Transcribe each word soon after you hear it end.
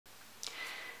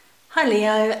Hi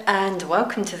Leo, and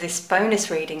welcome to this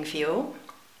bonus reading for you all,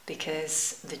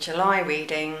 because the July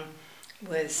reading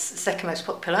was the second most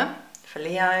popular for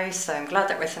Leo, so I'm glad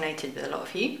that resonated with a lot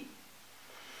of you.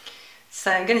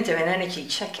 So I'm going to do an energy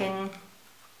check-in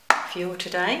for you all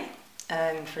today,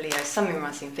 for Leo, Sun, Moon,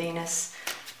 Rising, Venus.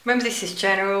 Remember, this is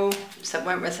general, so it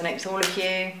won't resonate with all of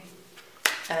you,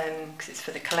 because it's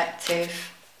for the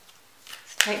collective.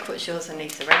 So take what's yours and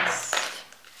leave the rest.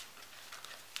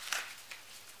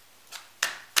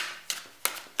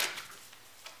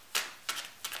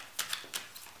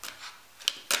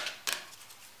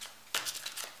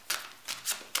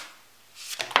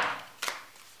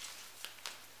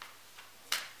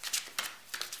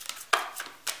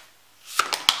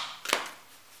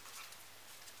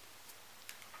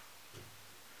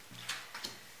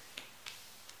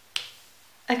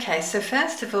 Okay, so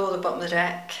first of all, the bottom of the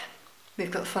deck,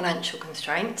 we've got financial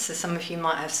constraints. So some of you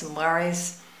might have some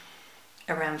worries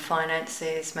around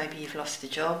finances, maybe you've lost a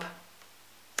job.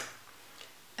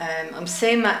 I'm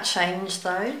seeing that change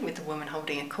though, with the woman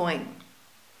holding a coin.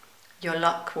 Your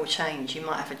luck will change. You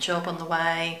might have a job on the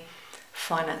way,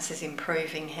 finances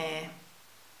improving here.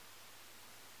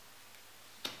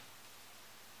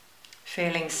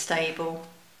 Feeling stable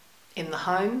in the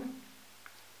home.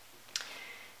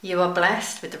 You are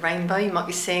blessed with the rainbow. You might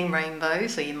be seeing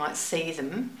rainbows, or you might see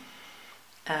them.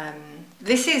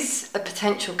 This is a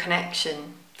potential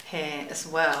connection here as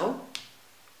well.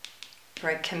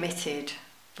 Very committed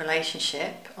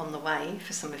relationship on the way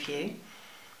for some of you,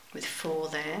 with 4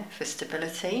 there for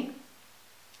stability.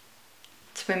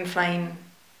 Twin flame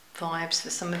vibes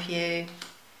for some of you.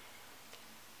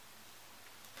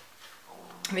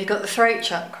 We've got the throat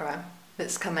chakra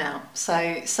that's come out.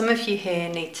 So some of you here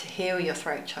need to heal your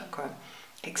throat chakra,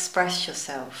 express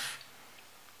yourself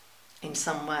in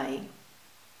some way,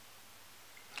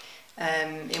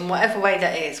 in whatever way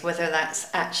that is, whether that's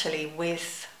actually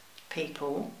with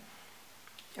people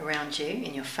around you,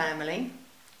 in your family,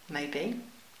 maybe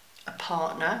a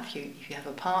partner, if you have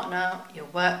a partner, your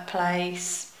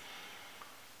workplace.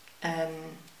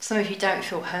 Some of you don't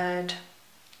feel heard.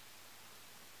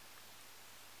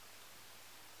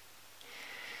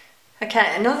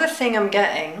 Okay, another thing I'm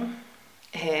getting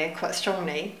here quite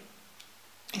strongly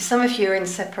is some of you are in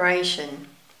separation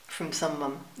from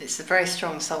someone. It's a very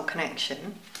strong soul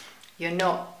connection. You're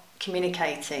not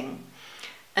communicating.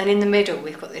 And in the middle,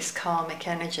 we've got this karmic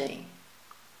energy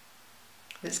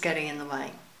that's getting in the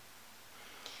way.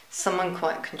 Someone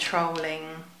quite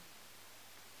controlling.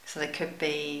 So they could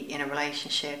be in a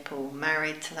relationship or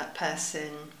married to that person.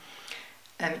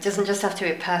 It doesn't just have to be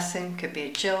a person, it could be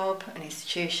a job, an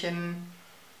institution,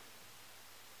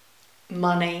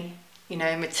 money,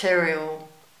 material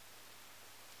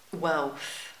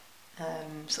wealth,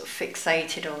 sort of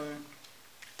fixated on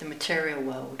the material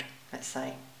world, let's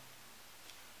say.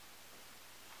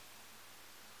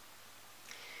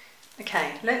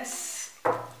 Okay, let's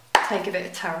take a bit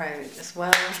of tarot as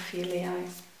well for you, Leo.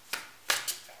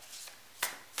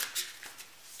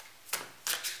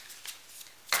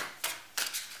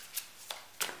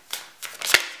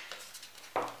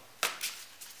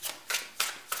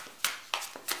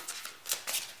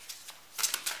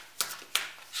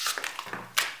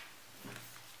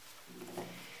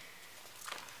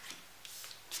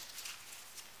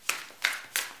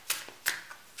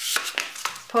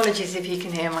 Apologies if you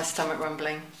can hear my stomach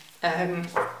rumbling.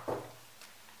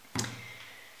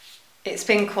 It's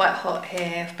been quite hot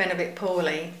here, I've been a bit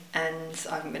poorly and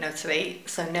I haven't been able to eat,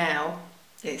 so now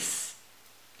it's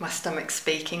my stomach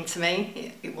speaking to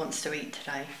me. It wants to eat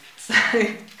today, so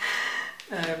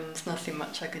there's nothing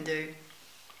much I can do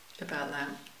about that,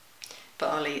 but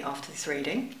I'll eat after this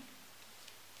reading.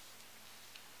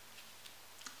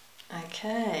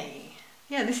 Okay,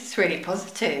 yeah, this is really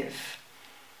positive,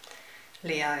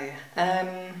 Leo.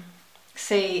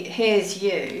 See, here's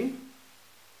you,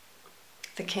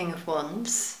 the King of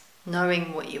Wands,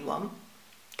 knowing what you want,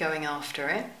 going after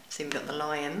it. So you've got the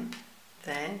lion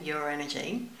there, your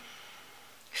energy,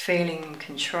 feeling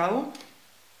control.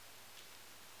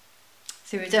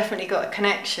 So we've definitely got a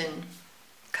connection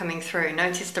coming through.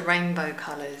 Notice the rainbow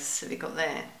colours that we've got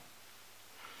there.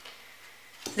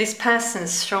 This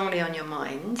person's strongly on your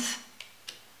mind.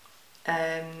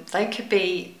 They could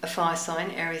be a fire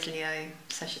sign, Aries, Leo,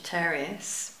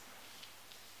 Sagittarius.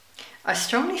 I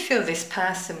strongly feel this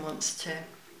person wants to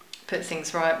put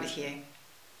things right with you.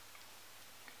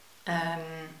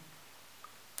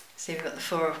 So you've got the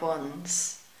 4 of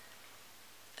Wands,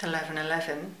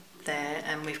 11 there,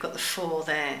 and we've got the 4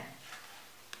 there.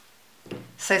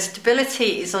 So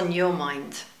stability is on your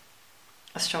mind,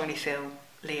 I strongly feel,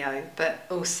 Leo, but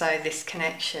also this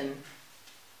connection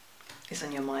is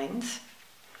on your mind.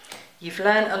 You've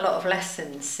learned a lot of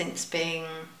lessons since being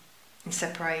in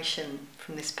separation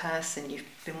from this person. You've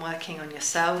been working on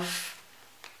yourself,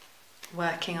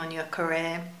 working on your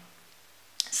career.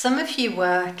 Some of you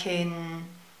work in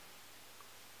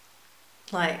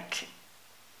like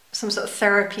some sort of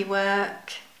therapy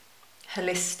work,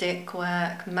 holistic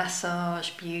work,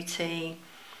 massage, beauty.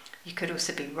 You could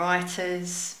also be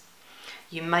writers.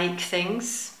 You make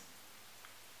things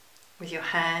with your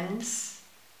hands.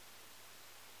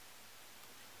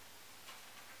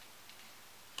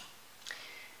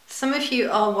 Some of you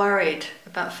are worried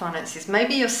about finances.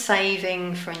 Maybe you're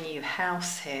saving for a new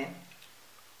house here.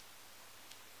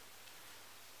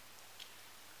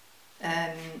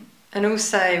 And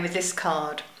also with this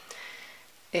card,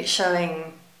 it's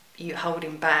showing you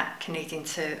holding back, needing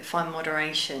to find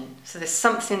moderation. So there's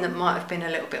something that might have been a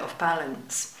little bit off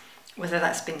balance, whether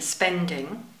that's been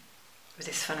spending with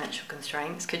this financial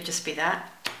constraints, could just be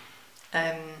that.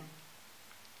 An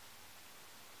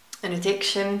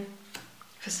addiction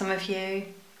for some of you.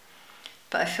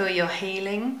 But I feel you're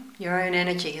healing, your own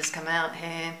energy has come out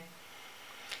here.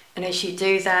 And as you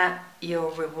do that,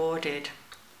 you're rewarded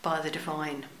by the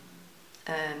divine.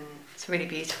 It's really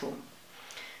beautiful.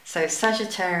 So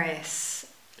Sagittarius,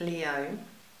 Leo,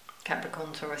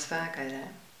 Capricorn, Taurus, Virgo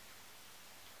there.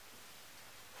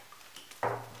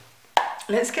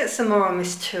 Let's get some more on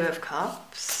this Two of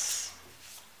Cups.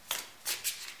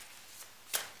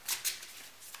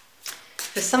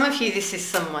 For some of you, this is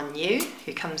someone new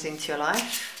who comes into your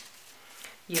life.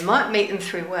 You might meet them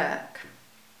through work,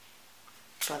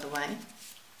 by the way.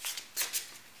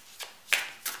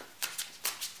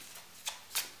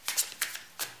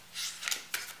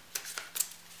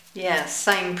 Yeah,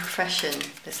 same profession,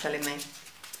 they're telling me.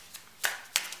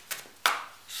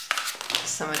 For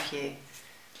some of you.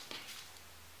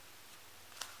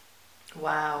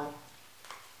 Wow.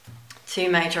 Two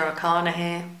major arcana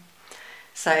here.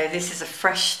 So this is a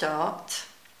fresh start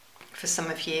for some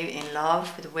of you in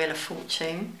love with the Wheel of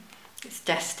Fortune. It's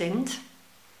destined.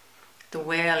 The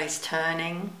wheel is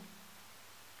turning.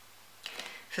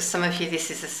 For some of you,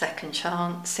 this is a second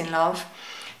chance in love.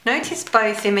 Notice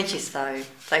both images though,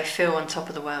 they feel on top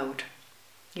of the world.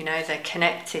 You know, they're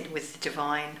connected with the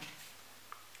divine.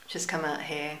 Just come out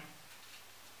here.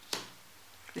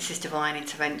 This is divine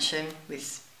intervention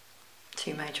with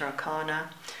two major arcana.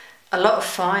 A lot of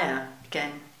fire,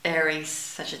 again, Aries,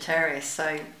 Sagittarius,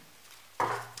 so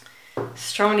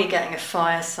strongly getting a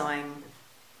fire sign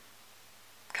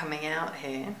coming out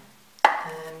here.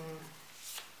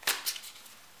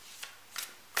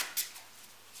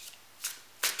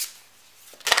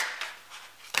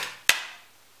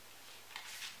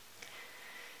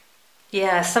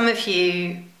 Yeah, some of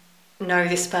you know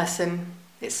this person,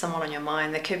 it's someone on your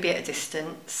mind, they could be at a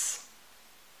distance.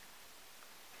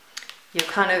 You're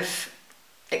kind of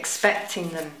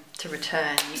expecting them to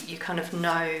return, you kind of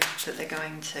know that they're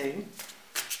going to.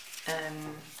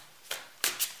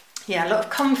 Yeah, a lot of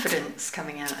confidence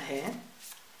coming out here.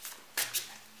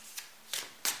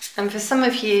 And for some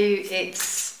of you,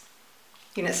 it's,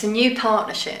 you know, it's a new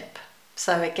partnership.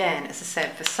 So again, as I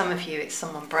said, for some of you, it's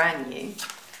someone brand new.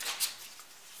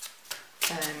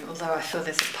 Although I feel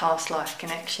there's a past life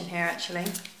connection here actually.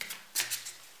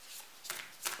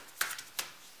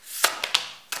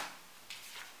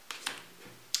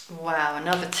 Wow,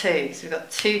 another two. So we've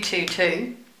got 2, 2,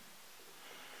 2.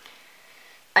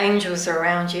 Angels are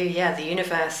around you. Yeah, the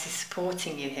universe is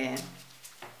supporting you here.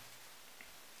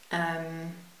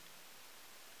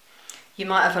 You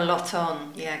might have a lot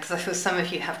on, yeah, because I feel some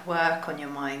of you have work on your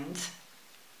mind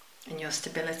and your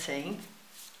stability.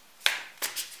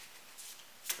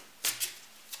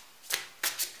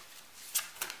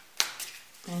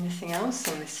 Anything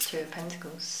else on this Two of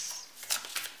Pentacles?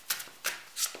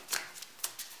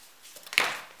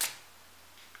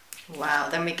 Wow,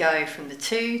 then we go from the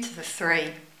 2 to the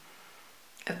 3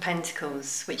 of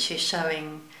Pentacles, which is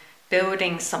showing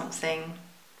building something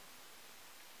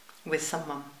with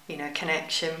someone, you know,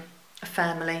 connection, a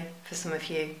family for some of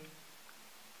you.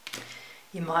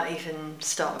 You might even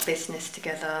start a business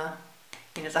together.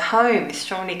 You know, the home is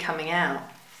strongly coming out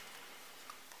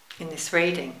in this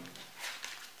reading.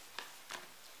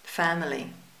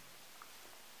 Family.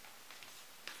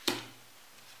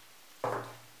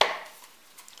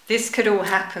 This could all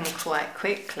happen quite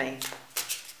quickly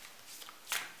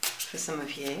for some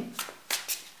of you.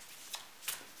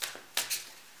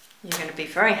 You're going to be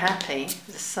very happy with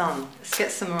the sun. Let's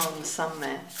get some more on the sun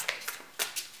there.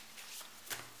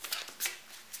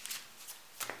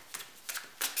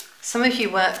 Some of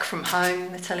you work from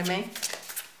home, they're telling me.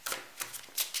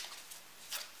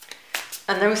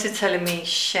 And they're also telling me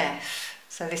chef.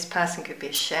 So this person could be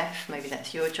a chef, maybe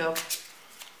that's your job.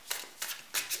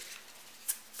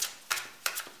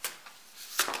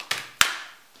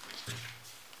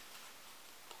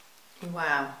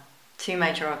 Wow, 2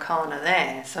 major arcana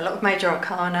there. So a lot of major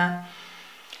arcana.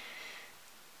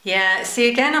 Yeah, see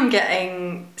again I'm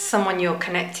getting someone you're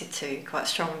connected to quite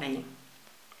strongly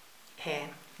here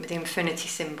with the infinity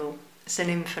symbol. It's an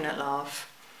infinite love.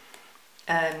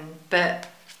 But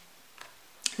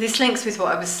this links with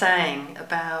what I was saying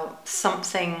about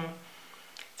something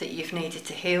that you've needed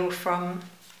to heal from,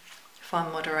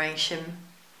 find moderation.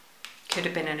 Could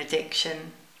have been an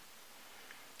addiction,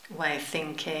 way of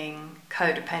thinking,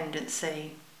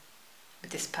 codependency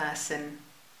with this person.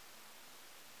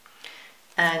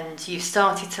 And you've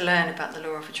started to learn about the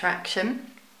law of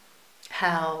attraction,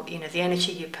 how, you know, the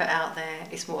energy you put out there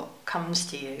is what comes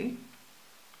to you.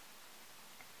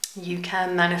 You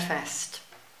can manifest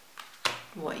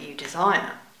what you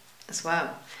desire as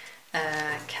well.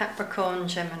 Capricorn,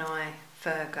 Gemini,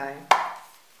 Virgo.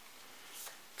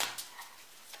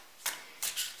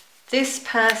 This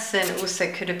person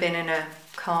also could have been in a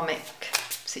karmic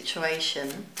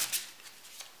situation,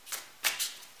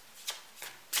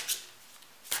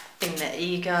 in their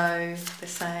ego, they're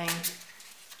saying.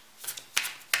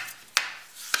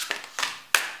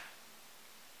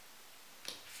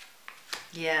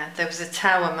 Yeah, there was a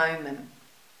tower moment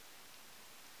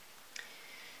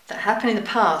that happened in the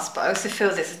past, but I also feel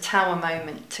there's a tower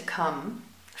moment to come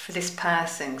for this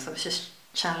person, because I was just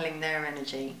channeling their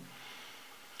energy.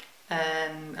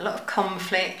 A lot of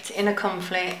conflict, inner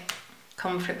conflict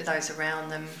with those around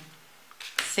them.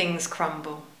 Things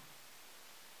crumble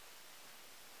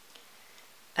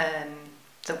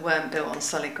that weren't built on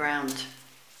solid ground.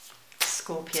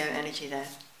 Scorpio energy there.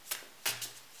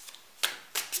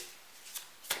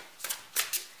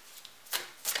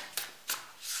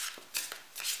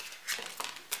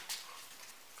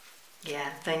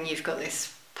 Yeah, then you've got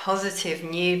this positive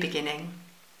new beginning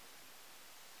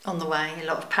on the way, a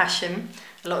lot of passion.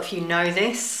 A lot of you know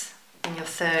this in your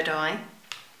third eye.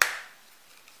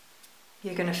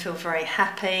 You're going to feel very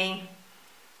happy,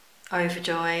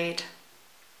 overjoyed.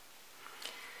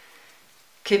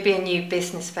 Could be a new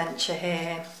business venture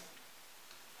here.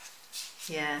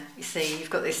 Yeah, you see, you've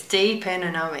got this deep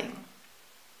inner knowing.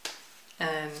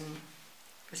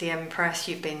 With the Empress,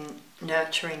 you've been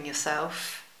nurturing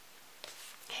yourself,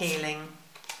 healing,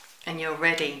 and you're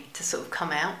ready to sort of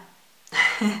come out.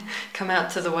 Come out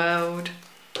to the world,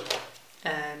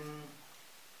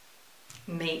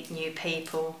 meet new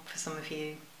people for some of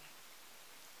you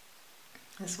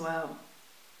as well.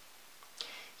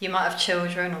 You might have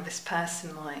children, or this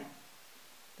person might,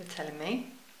 they're telling me.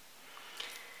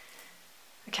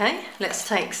 Okay, let's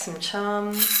take some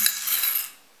charms.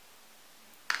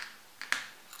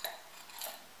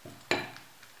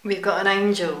 We've got an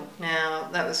angel. Now,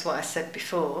 that was what I said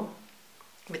before.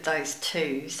 With those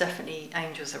twos, definitely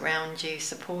angels around you,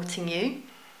 supporting you.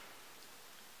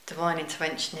 Divine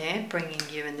intervention here, bringing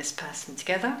you and this person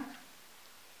together.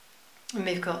 And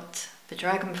we've got the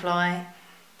dragonfly,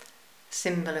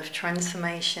 symbol of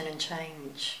transformation and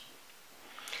change.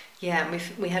 Yeah, and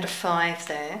we had a 5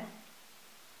 there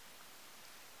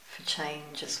for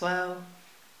change as well.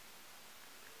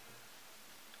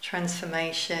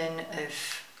 Transformation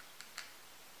of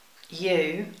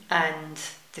you and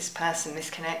this person, this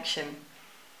connection,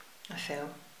 I feel.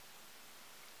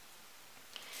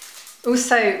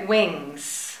 Also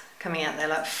wings coming out there,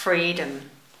 like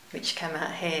freedom, which came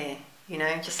out here, you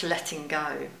know, just letting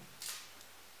go.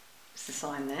 It's the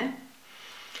sign there.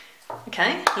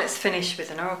 Okay, let's finish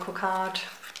with an oracle card.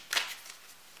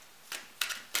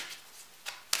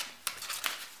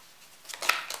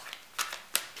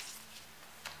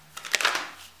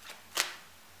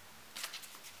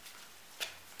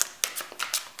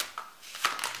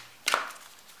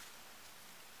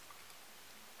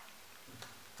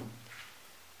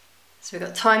 So we've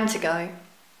got time to go.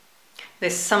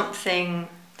 There's something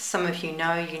some of you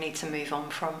know you need to move on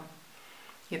from.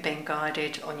 You're being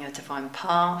guided on your divine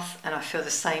path, and I feel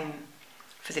the same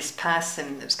for this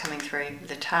person that's coming through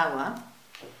the tower.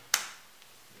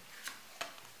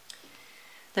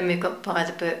 Then we've got by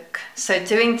the book. So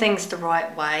doing things the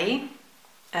right way.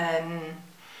 11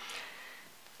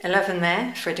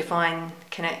 there for a divine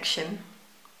connection.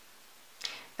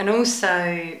 And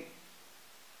also,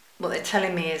 what they're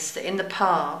telling me is that in the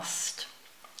past,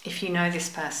 if you know this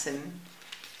person,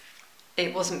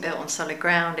 it wasn't built on solid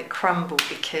ground, it crumbled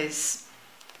because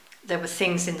there were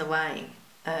things in the way.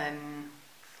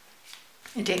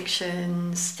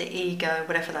 Addictions, the ego,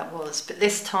 whatever that was. But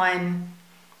this time,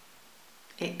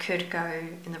 it could go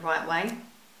in the right way,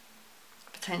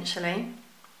 potentially,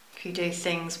 if you do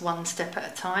things one step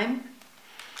at a time.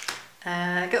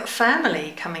 Got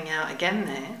family coming out again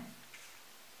there,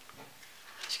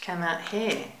 which came out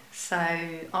here. So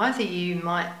either you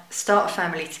might start a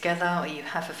family together, or you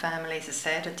have a family, as I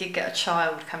said. I did get a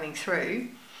child coming through.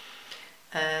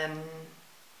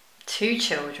 2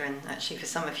 children, actually, for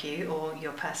some of you, or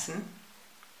your person.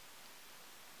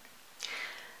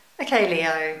 Okay,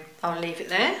 Leo, I'll leave it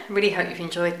there. Really hope you've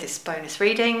enjoyed this bonus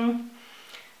reading.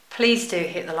 Please do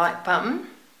hit the like button.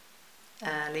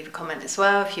 Leave a comment as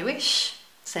well if you wish.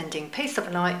 Sending peace, love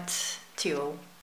and light to you all.